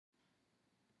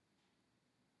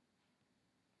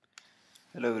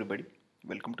Hello everybody,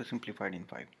 welcome to Simplified in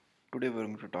 5. Today we are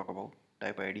going to talk about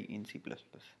type ID in C++.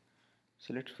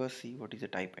 So let's first see what is a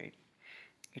type ID.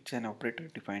 It's an operator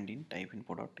defined in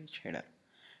typeinfo.h header.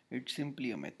 It's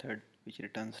simply a method which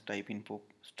returns typeinfo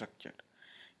structured.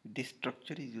 This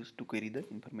structure is used to query the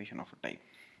information of a type.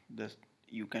 Thus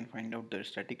you can find out the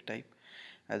static type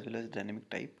as well as dynamic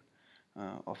type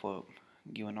of a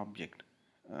given object.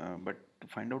 But to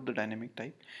find out the dynamic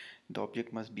type, the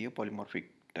object must be a polymorphic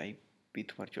type with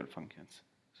virtual functions.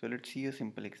 So let's see a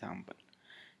simple example.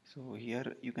 So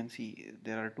here you can see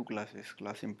there are two classes,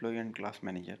 class employee and class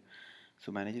manager.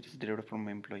 So manager is derived from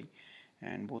employee,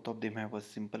 and both of them have a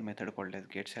simple method called as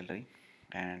get salary,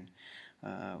 and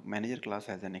manager class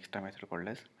has an extra method called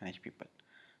as manage people.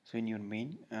 So in your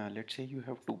main, let's say you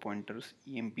have two pointers,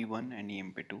 emp1 and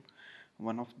emp2.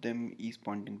 One of them is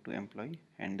pointing to employee,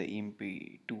 and the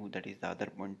emp2, that is the other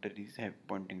pointer, is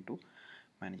pointing to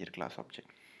manager class object.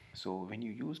 So when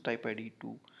you use type id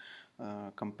to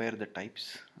compare the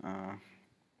types,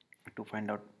 to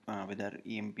find out whether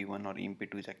emp1 or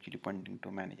emp2 is actually pointing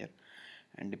to manager,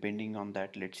 and depending on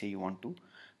that, let's say you want to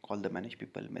call the manage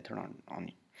people method on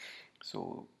it.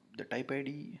 So the type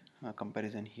id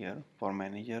comparison here for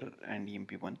manager and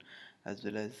emp1 as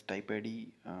well as type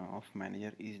id of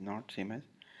manager is not same as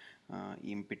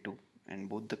emp2, and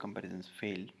both the comparisons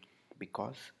fail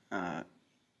because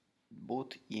both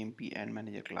emp and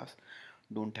manager class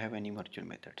don't have any virtual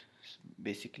methods.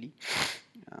 Basically,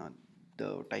 uh,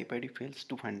 the type id fails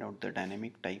to find out the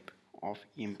dynamic type of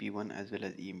emp1 as well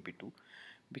as emp2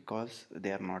 because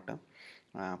they are not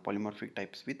polymorphic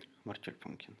types with virtual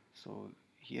function. So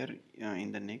here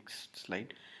in the next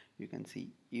slide you can see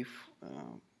if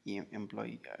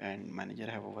employee and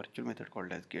manager have a virtual method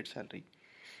called as get salary,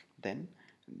 then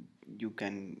you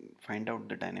can find out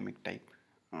the dynamic type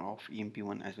of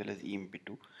emp1 as well as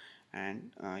emp2,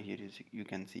 and here you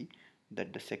can see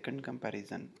that the second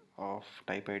comparison of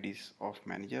type IDs of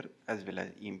manager as well as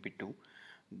emp2,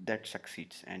 that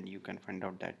succeeds, and you can find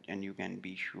out that, and you can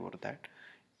be sure that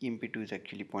emp2 is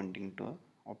actually pointing to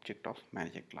a object of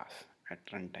manager class at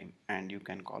runtime, and you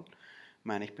can call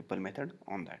manage people method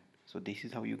on that. So this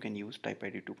is how you can use type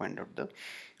id to find out the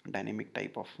dynamic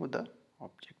type of the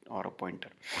object or a pointer.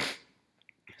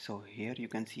 So here you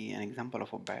can see an example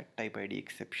of a bad type id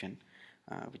exception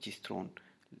which is thrown.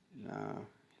 uh,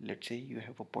 let's say you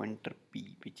have a pointer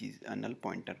p which is a null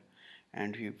pointer,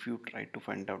 and if you try to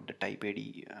find out the type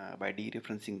id by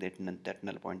dereferencing that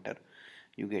null pointer,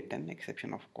 you get an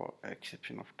exception of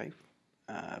type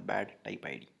bad type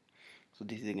id. So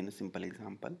this is again a simple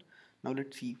example. Now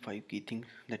let's see 5 key things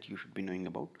that you should be knowing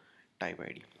about type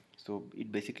id. So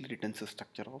it basically returns a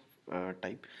structure of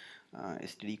type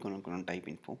std colon type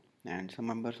info, and some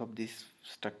members of this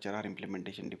structure are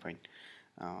implementation defined,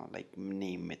 like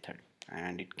name method,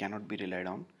 and it cannot be relied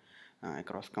on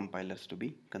across compilers to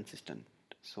be consistent.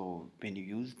 So when you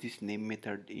use this name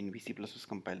method in VC++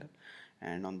 compiler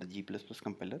and on the G++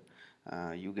 compiler,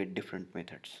 you get different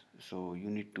methods. So you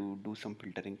need to do some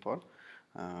filtering for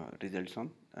results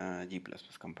on G++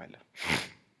 compiler.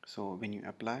 So when you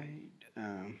apply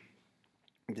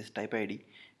this type id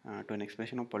to an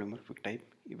expression of polymorphic type,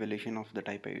 evaluation of the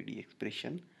type id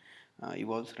expression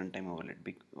evolves runtime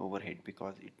overhead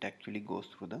because it actually goes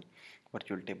through the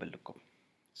virtual table lookup.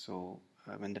 So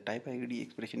when the type id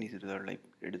expression is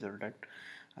resolved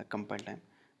at compile time,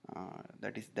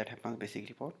 that happens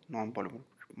basically for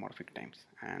non-polymorphic times,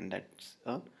 and that's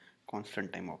a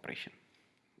constant time operation.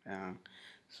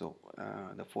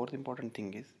 uh, the fourth important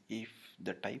thing is, if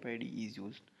the type id is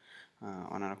used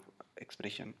on an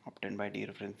expression obtained by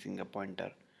dereferencing a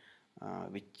pointer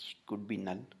which could be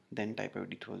null, then type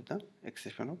id throws the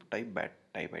exception of type bad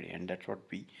type id, and that's what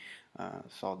we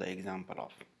saw the example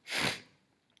of.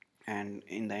 And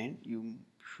in the end, you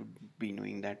should be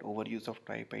knowing that overuse of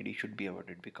type id should be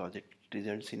avoided because it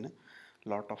results in a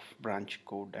lot of branch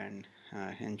code, and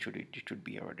hence it should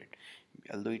be avoided.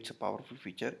 Although it's a powerful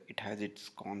feature, it has its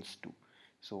cons too.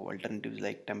 So alternatives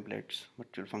like templates,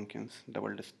 virtual functions,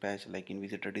 double dispatch like in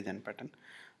visitor design pattern,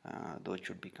 those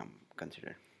should become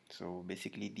considered. So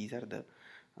basically these are the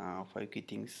 5 key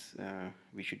things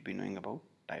we should be knowing about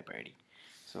type id.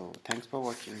 So thanks for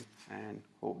watching and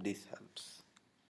hope this helps.